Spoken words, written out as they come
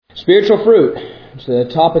Spiritual fruit. It's the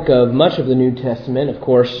topic of much of the New Testament, of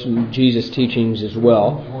course, Jesus' teachings as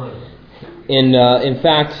well. In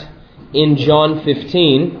fact, in John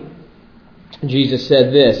 15, Jesus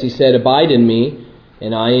said this. He said, "Abide in me,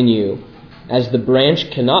 and I in you. As the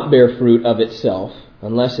branch cannot bear fruit of itself,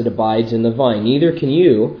 unless it abides in the vine, neither can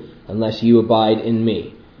you, unless you abide in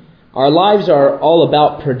me." Our lives are all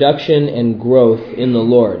about production and growth in the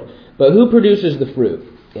Lord. But who produces the fruit?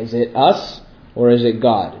 Is it us? Or is it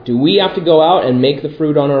God? Do we have to go out and make the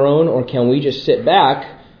fruit on our own, or can we just sit back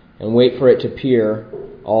and wait for it to appear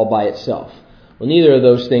all by itself? Well, neither of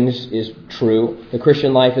those things is true. The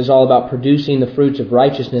Christian life is all about producing the fruits of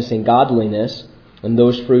righteousness and godliness, and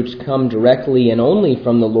those fruits come directly and only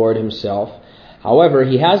from the Lord Himself. However,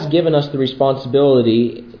 He has given us the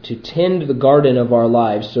responsibility to tend the garden of our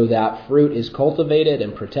lives so that fruit is cultivated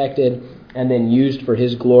and protected and then used for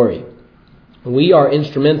His glory. We are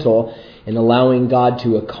instrumental in allowing God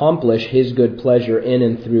to accomplish His good pleasure in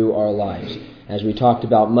and through our lives. As we talked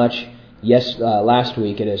about much last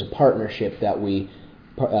week, it is a partnership that we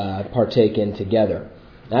partake in together.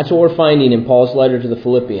 That's what we're finding in Paul's letter to the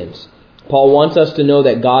Philippians. Paul wants us to know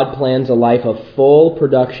that God plans a life of full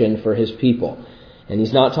production for His people. And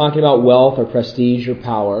he's not talking about wealth or prestige or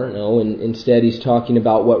power. No, instead he's talking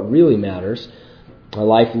about what really matters, a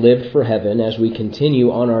life lived for heaven as we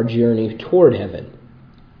continue on our journey toward heaven.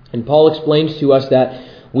 And Paul explains to us that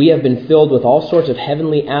we have been filled with all sorts of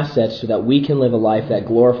heavenly assets so that we can live a life that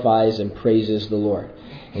glorifies and praises the Lord.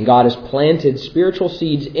 And God has planted spiritual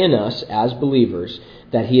seeds in us as believers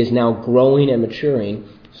that He is now growing and maturing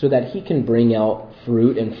so that He can bring out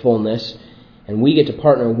fruit and fullness, and we get to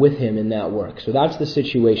partner with Him in that work. So that's the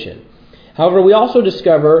situation. However, we also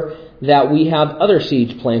discover that we have other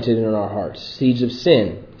seeds planted in our hearts. Seeds of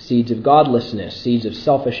sin, seeds of godlessness, seeds of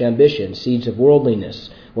selfish ambition, seeds of worldliness.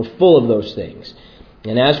 We're full of those things.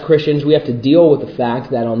 And as Christians, we have to deal with the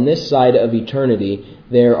fact that on this side of eternity,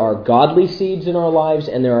 there are godly seeds in our lives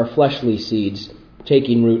and there are fleshly seeds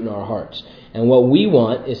taking root in our hearts. And what we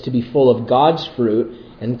want is to be full of God's fruit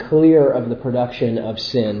and clear of the production of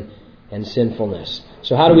sin and sinfulness.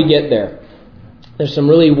 So how do we get there? There's some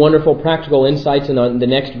really wonderful practical insights in the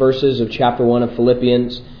next verses of chapter 1 of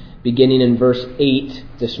Philippians. Beginning in verse 8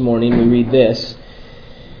 this morning, we read this.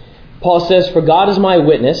 Paul says, "For God is my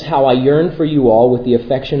witness, how I yearn for you all with the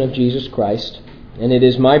affection of Jesus Christ. And it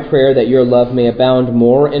is my prayer that your love may abound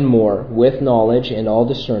more and more with knowledge and all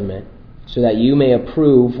discernment, so that you may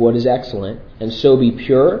approve what is excellent, and so be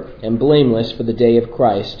pure and blameless for the day of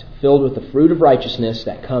Christ, filled with the fruit of righteousness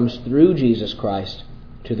that comes through Jesus Christ,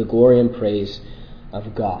 to the glory and praise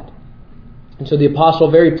of God." And so the apostle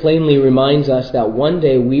very plainly reminds us that one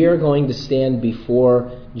day we are going to stand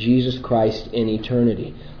before Jesus Christ in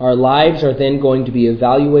eternity. Our lives are then going to be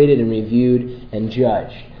evaluated and reviewed and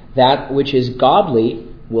judged. That which is godly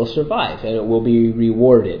will survive and it will be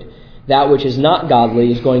rewarded. That which is not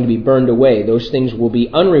godly is going to be burned away. Those things will be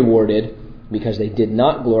unrewarded because they did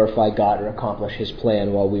not glorify God or accomplish His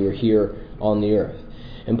plan while we were here on the earth.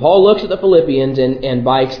 And Paul looks at the Philippians and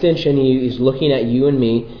by extension he's looking at you and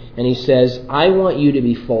me, and he says, I want you to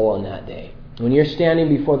be full on that day. When you're standing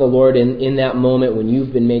before the Lord in that moment when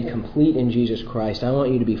you've been made complete in Jesus Christ, I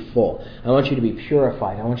want you to be full. I want you to be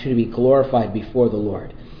purified. I want you to be glorified before the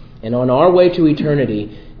Lord. And on our way to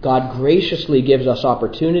eternity, God graciously gives us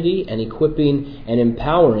opportunity and equipping and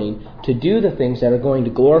empowering to do the things that are going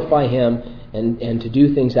to glorify Him and to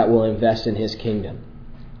do things that will invest in His kingdom.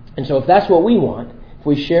 And so if that's what we want, if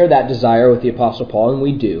we share that desire with the Apostle Paul, and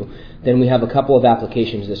we do, then we have a couple of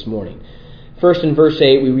applications this morning. First, in verse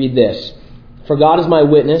 8, we read this. "For God is my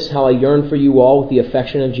witness, how I yearn for you all with the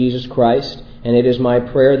affection of Jesus Christ, and it is my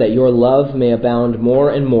prayer that your love may abound more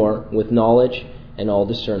and more with knowledge and all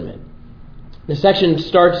discernment." The section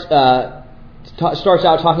starts out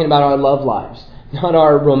talking about our love lives. Not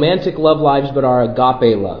our romantic love lives, but our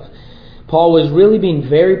agape love. Paul was really being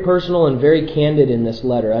very personal and very candid in this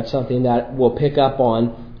letter. That's something that we'll pick up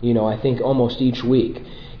on, I think almost each week.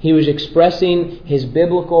 He was expressing his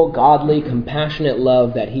biblical, godly, compassionate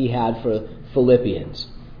love that he had for Philippians.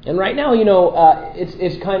 And right now,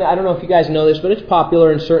 it's kind of, I don't know if you guys know this, but it's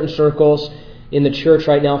popular in certain circles in the church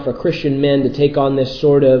right now for Christian men to take on this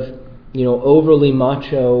sort of, overly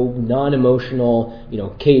macho, non-emotional,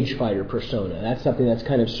 cage fighter persona. That's something that's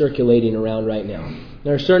kind of circulating around right now.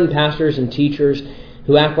 There are certain pastors and teachers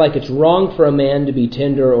who act like it's wrong for a man to be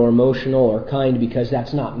tender or emotional or kind because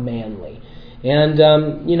that's not manly. And,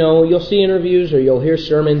 you'll see interviews or you'll hear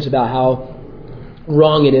sermons about how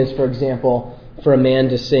wrong it is, for example, for a man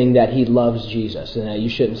to sing that he loves Jesus. And that you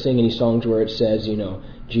shouldn't sing any songs where it says,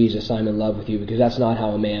 Jesus, I'm in love with you, because that's not how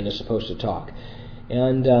a man is supposed to talk.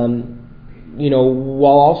 And,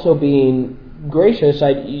 while also being gracious,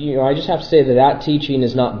 I just have to say that teaching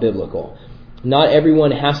is not biblical. Not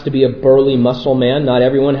everyone has to be a burly muscle man. Not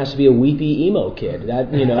everyone has to be a weepy emo kid.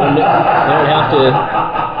 That, you don't have to.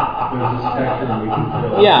 There's a spectrum we can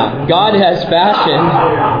fill. Yeah, God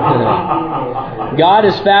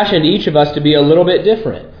has fashioned each of us to be a little bit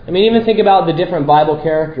different. I mean, even think about the different Bible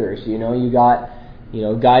characters. You got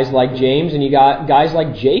guys like James, and you got guys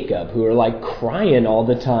like Jacob who are like crying all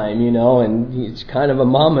the time, and he's kind of a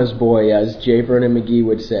mama's boy, as J. Vernon McGee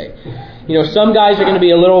would say. Some guys are going to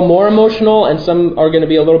be a little more emotional, and some are going to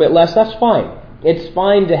be a little bit less. That's fine. It's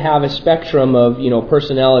fine to have a spectrum of,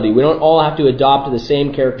 personality. We don't all have to adopt the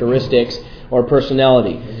same characteristics or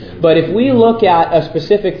personality. But if we look at a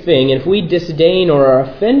specific thing, and if we disdain or are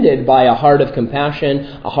offended by a heart of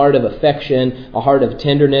compassion, a heart of affection, a heart of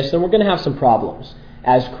tenderness, then we're going to have some problems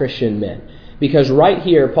as Christian men. Because right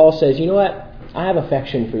here, Paul says, you know what? I have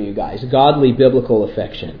affection for you guys, godly, biblical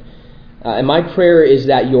affection. And my prayer is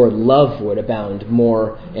that your love would abound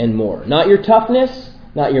more and more. Not your toughness,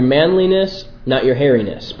 not your manliness, not your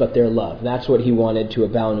hairiness, but their love. That's what he wanted to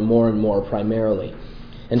abound more and more primarily.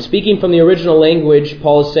 And speaking from the original language,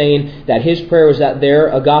 Paul is saying that his prayer was that their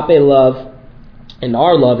agape love, and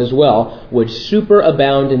our love as well, would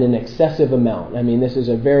superabound in an excessive amount. I mean, this is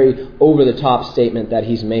a very over-the-top statement that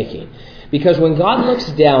he's making. Because when God looks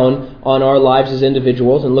down on our lives as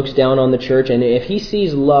individuals and looks down on the church, and if he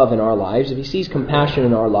sees love in our lives, if he sees compassion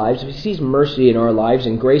in our lives, if he sees mercy in our lives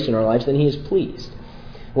and grace in our lives, then he is pleased.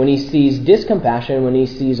 When he sees discompassion, when he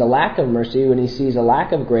sees a lack of mercy, when he sees a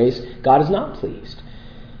lack of grace, God is not pleased.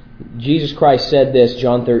 Jesus Christ said this,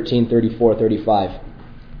 John 13:34-35.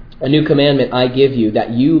 A new commandment I give you,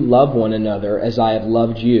 that you love one another as I have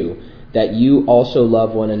loved you, that you also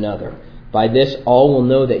love one another. By this all will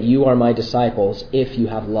know that you are my disciples, if you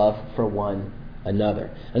have love for one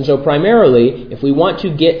another. And so primarily, if we want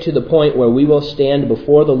to get to the point where we will stand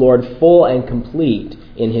before the Lord full and complete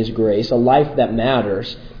in his grace, a life that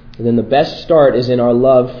matters, then the best start is in our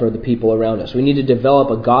love for the people around us. We need to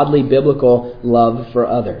develop a godly, biblical love for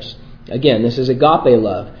others. Again, this is agape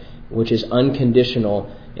love, which is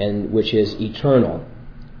unconditional and which is eternal.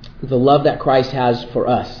 The love that Christ has for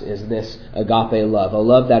us is this agape love, a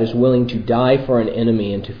love that is willing to die for an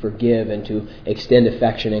enemy and to forgive and to extend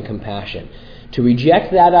affection and compassion. To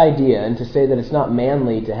reject that idea and to say that it's not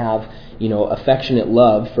manly to have, affectionate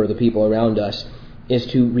love for the people around us is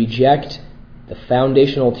to reject the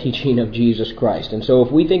foundational teaching of Jesus Christ. And so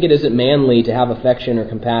if we think it isn't manly to have affection or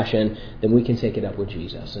compassion, then we can take it up with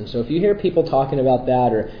Jesus. And so if you hear people talking about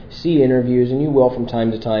that or see interviews, and you will from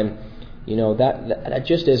time to time, that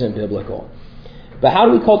just isn't biblical. But how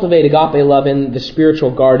do we cultivate agape love in the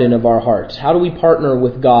spiritual garden of our hearts? How do we partner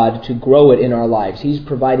with God to grow it in our lives? He's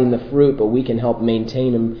providing the fruit, but we can help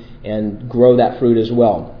maintain Him and grow that fruit as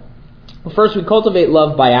well. Well, first, we cultivate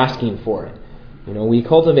love by asking for it. We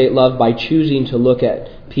cultivate love by choosing to look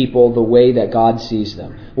at people the way that God sees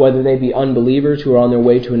them, whether they be unbelievers who are on their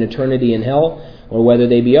way to an eternity in hell, or whether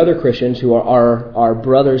they be other Christians who are our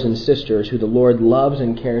brothers and sisters who the Lord loves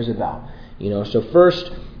and cares about. So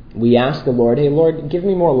first, we ask the Lord, hey, Lord, give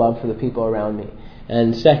me more love for the people around me.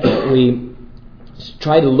 And second, we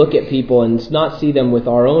try to look at people and not see them with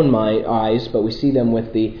our own eyes, but we see them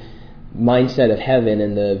with the mindset of heaven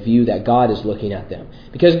and the view that God is looking at them.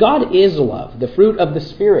 Because God is love. The fruit of the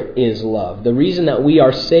Spirit is love. The reason that we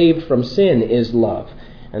are saved from sin is love.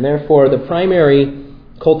 And therefore, the primary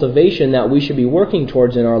cultivation that we should be working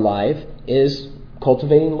towards in our life is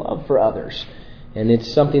cultivating love for others. And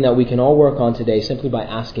it's something that we can all work on today simply by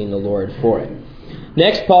asking the Lord for it.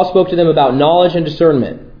 Next, Paul spoke to them about knowledge and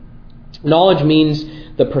discernment. Knowledge means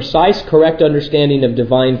the precise, correct understanding of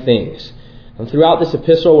divine things. And throughout this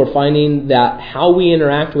epistle, we're finding that how we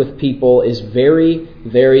interact with people is very,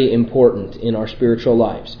 very important in our spiritual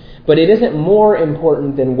lives. But it isn't more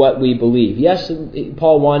important than what we believe. Yes,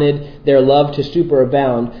 Paul wanted their love to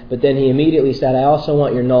superabound, but then he immediately said, I also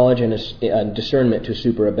want your knowledge and discernment to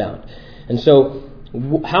superabound. And so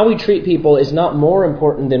how we treat people is not more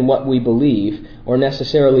important than what we believe, or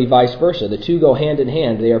necessarily vice versa. The two go hand in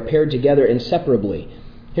hand. They are paired together inseparably.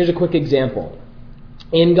 Here's a quick example.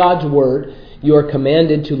 In God's Word, you are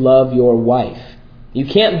commanded to love your wife. You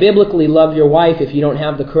can't biblically love your wife if you don't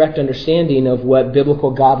have the correct understanding of what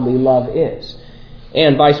biblical godly love is.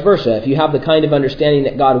 And vice versa. If you have the kind of understanding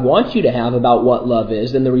that God wants you to have about what love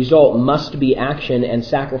is, then the result must be action and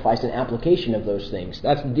sacrifice and application of those things.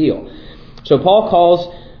 That's the deal. So Paul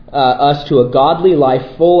calls us to a godly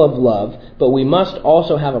life full of love, but we must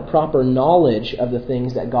also have a proper knowledge of the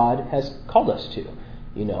things that God has called us to.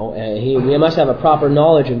 We must have a proper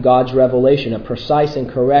knowledge of God's revelation. A precise and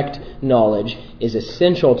correct knowledge is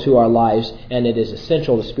essential to our lives, and it is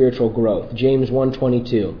essential to spiritual growth. James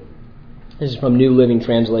 1:22. This is from New Living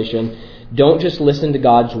Translation. Don't just listen to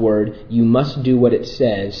God's word. You must do what it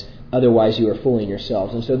says. Otherwise, you are fooling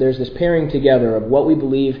yourselves. And so there's this pairing together of what we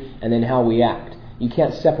believe and then how we act. You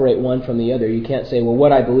can't separate one from the other. You can't say, well,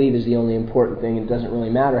 what I believe is the only important thing. It doesn't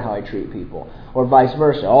really matter how I treat people. Or vice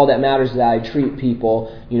versa. All that matters is that I treat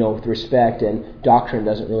people, with respect, and doctrine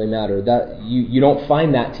doesn't really matter. That you don't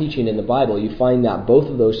find that teaching in the Bible. You find that both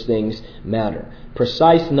of those things matter.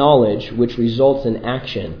 Precise knowledge, which results in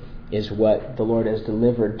action, is what the Lord has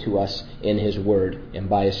delivered to us in His Word and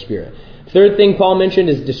by His Spirit. Third thing Paul mentioned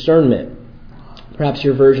is discernment. Perhaps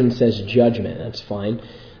your version says judgment. That's fine.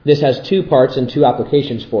 This has two parts and two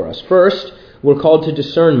applications for us. First, we're called to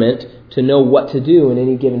discernment to know what to do in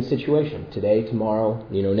any given situation. Today, tomorrow,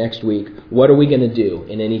 next week. What are we going to do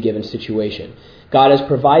in any given situation? God has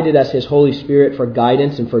provided us His Holy Spirit for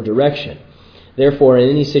guidance and for direction. Therefore, in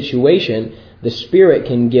any situation, the Spirit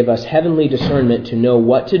can give us heavenly discernment to know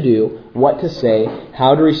what to do, what to say,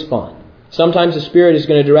 how to respond. Sometimes the Spirit is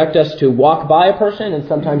going to direct us to walk by a person, and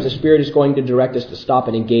sometimes the Spirit is going to direct us to stop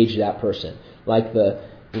and engage that person, like the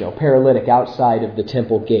paralytic outside of the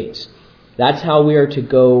temple gates. That's how we are to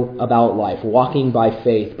go about life, walking by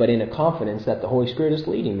faith, but in a confidence that the Holy Spirit is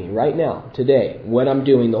leading me right now, today. What I'm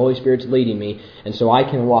doing, the Holy Spirit's leading me, and so I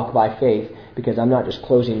can walk by faith because I'm not just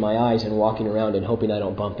closing my eyes and walking around and hoping I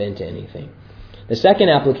don't bump into anything. The second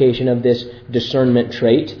application of this discernment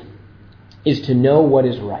trait is to know what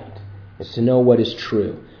is right. It's to know what is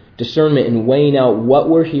true. Discernment in weighing out what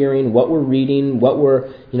we're hearing, what we're reading, what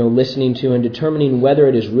we're listening to, and determining whether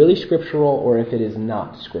it is really scriptural or if it is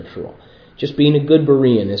not scriptural. Just being a good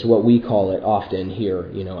Berean is what we call it often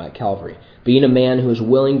here, at Calvary. Being a man who is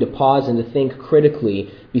willing to pause and to think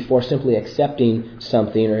critically before simply accepting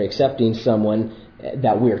something or accepting someone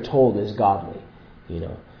that we are told is godly.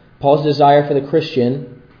 Paul's desire for the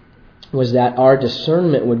Christian was that our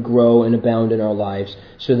discernment would grow and abound in our lives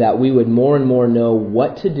so that we would more and more know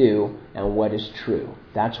what to do and what is true.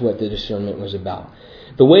 That's what the discernment was about.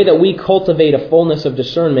 The way that we cultivate a fullness of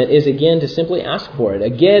discernment is, again, to simply ask for it.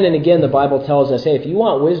 Again and again, the Bible tells us, hey, if you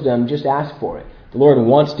want wisdom, just ask for it. The Lord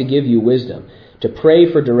wants to give you wisdom, to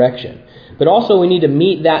pray for direction. But also we need to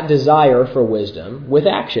meet that desire for wisdom with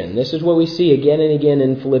action. This is what we see again and again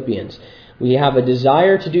in Philippians. We have a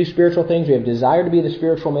desire to do spiritual things. We have a desire to be the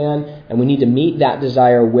spiritual man, and we need to meet that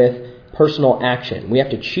desire with personal action. We have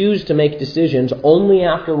to choose to make decisions only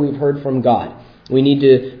after we've heard from God. We need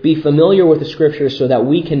to be familiar with the Scriptures so that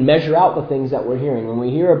we can measure out the things that we're hearing. When we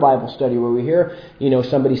hear a Bible study, where we hear,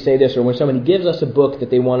 somebody say this, or when somebody gives us a book that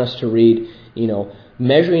they want us to read,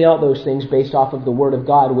 measuring out those things based off of the Word of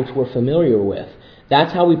God, which we're familiar with.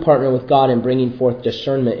 That's how we partner with God in bringing forth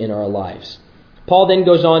discernment in our lives. Paul then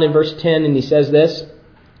goes on in verse 10 and he says this,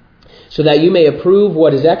 so that you may approve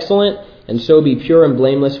what is excellent and so be pure and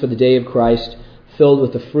blameless for the day of Christ, filled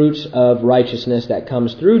with the fruits of righteousness that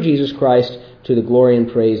comes through Jesus Christ to the glory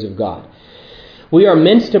and praise of God. We are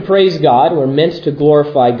meant to praise God. We're meant to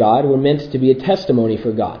glorify God. We're meant to be a testimony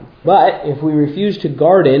for God. But if we refuse to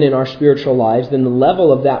garden in our spiritual lives, then the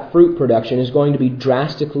level of that fruit production is going to be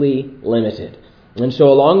drastically limited. And so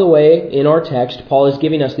along the way, in our text, Paul is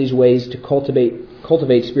giving us these ways to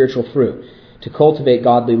cultivate spiritual fruit, to cultivate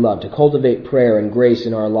godly love, to cultivate prayer and grace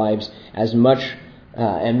in our lives as much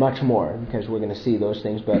and much more, because we're going to see those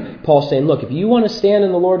things. But Paul's saying, look, if you want to stand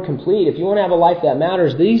in the Lord complete, if you want to have a life that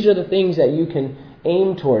matters, these are the things that you can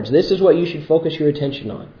aim towards. This is what you should focus your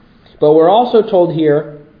attention on. But we're also told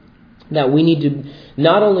here that we need to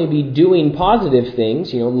not only be doing positive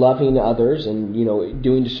things, loving others and,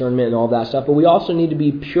 doing discernment and all that stuff, but we also need to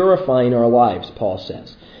be purifying our lives, Paul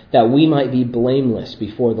says, that we might be blameless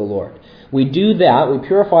before the Lord. We do that, we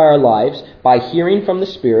purify our lives by hearing from the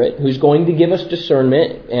Spirit, who's going to give us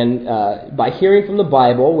discernment, and by hearing from the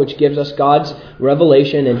Bible, which gives us God's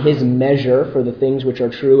revelation and His measure for the things which are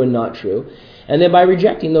true and not true, and then by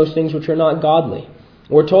rejecting those things which are not godly.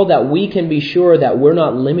 We're told that we can be sure that we're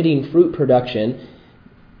not limiting fruit production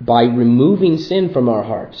by removing sin from our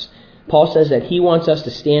hearts. Paul says that he wants us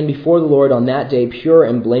to stand before the Lord on that day pure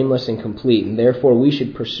and blameless and complete, and therefore we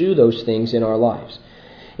should pursue those things in our lives.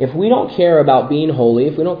 If we don't care about being holy,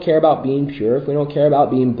 if we don't care about being pure, if we don't care about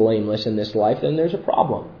being blameless in this life, then there's a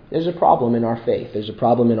problem. There's a problem in our faith. There's a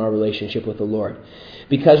problem in our relationship with the Lord.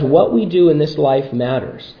 Because what we do in this life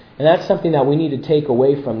matters. And that's something that we need to take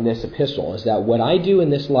away from this epistle, is that what I do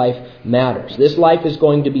in this life matters. This life is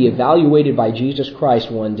going to be evaluated by Jesus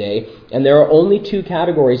Christ one day, and there are only two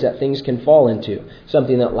categories that things can fall into.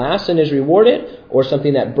 Something that lasts and is rewarded, or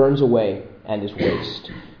something that burns away and is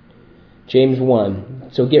waste. James 1,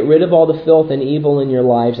 so get rid of all the filth and evil in your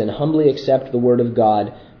lives, and humbly accept the word of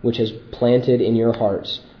God, which is planted in your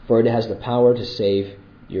hearts, for it has the power to save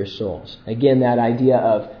your souls. Again, that idea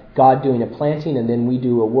of God doing a planting, and then we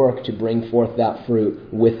do a work to bring forth that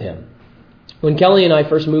fruit with Him. When Kelly and I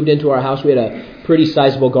first moved into our house, we had a pretty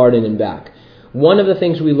sizable garden in back. One of the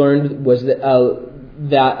things we learned was that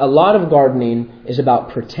a lot of gardening is about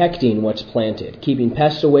protecting what's planted, keeping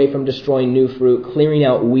pests away from destroying new fruit, clearing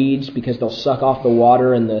out weeds because they'll suck off the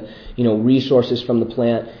water and the resources from the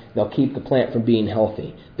plant. They'll keep the plant from being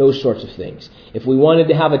healthy. Those sorts of things. If we wanted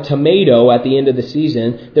to have a tomato at the end of the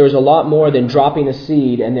season, there was a lot more than dropping a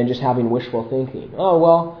seed and then just having wishful thinking. Oh,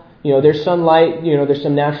 well, there's sunlight, there's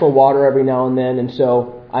some natural water every now and then, and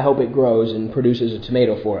so I hope it grows and produces a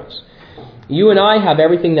tomato for us. You and I have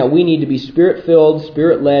everything that we need to be Spirit-filled,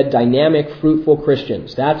 Spirit-led, dynamic, fruitful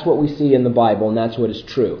Christians. That's what we see in the Bible, and that's what is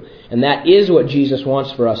true. And that is what Jesus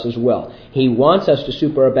wants for us as well. He wants us to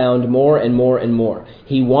superabound more and more and more.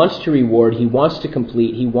 He wants to reward, He wants to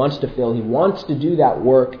complete, He wants to fill, He wants to do that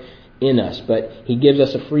work in us. But He gives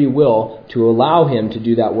us a free will to allow Him to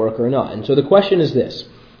do that work or not. And so the question is this: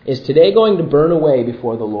 is today going to burn away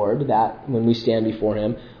before the Lord, that when we stand before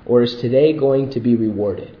Him, or is today going to be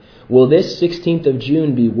rewarded? Will this 16th of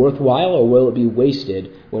June be worthwhile, or will it be wasted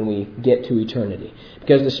when we get to eternity?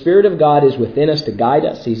 Because the Spirit of God is within us to guide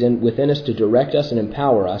us. He's within us to direct us and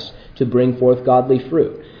empower us to bring forth godly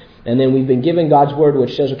fruit. And then we've been given God's Word,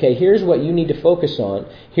 which says, okay, here's what you need to focus on.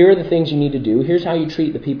 Here are the things you need to do. Here's how you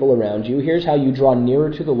treat the people around you. Here's how you draw nearer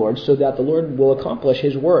to the Lord so that the Lord will accomplish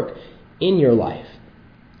His work in your life.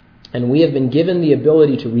 And we have been given the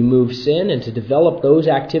ability to remove sin and to develop those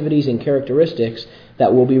activities and characteristics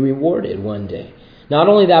that will be rewarded one day. Not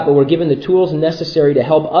only that, but we're given the tools necessary to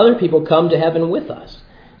help other people come to heaven with us.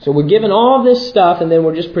 So we're given all this stuff, and then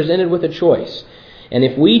we're just presented with a choice. And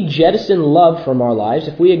if we jettison love from our lives,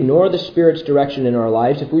 if we ignore the Spirit's direction in our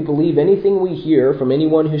lives, if we believe anything we hear from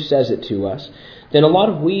anyone who says it to us, then a lot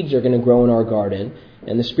of weeds are going to grow in our garden,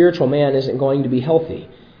 and the spiritual man isn't going to be healthy.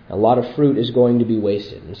 A lot of fruit is going to be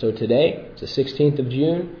wasted. And so today, it's the 16th of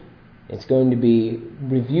June. It's going to be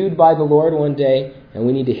reviewed by the Lord one day, and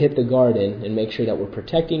we need to hit the garden and make sure that we're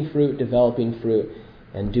protecting fruit, developing fruit,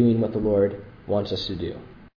 and doing what the Lord wants us to do.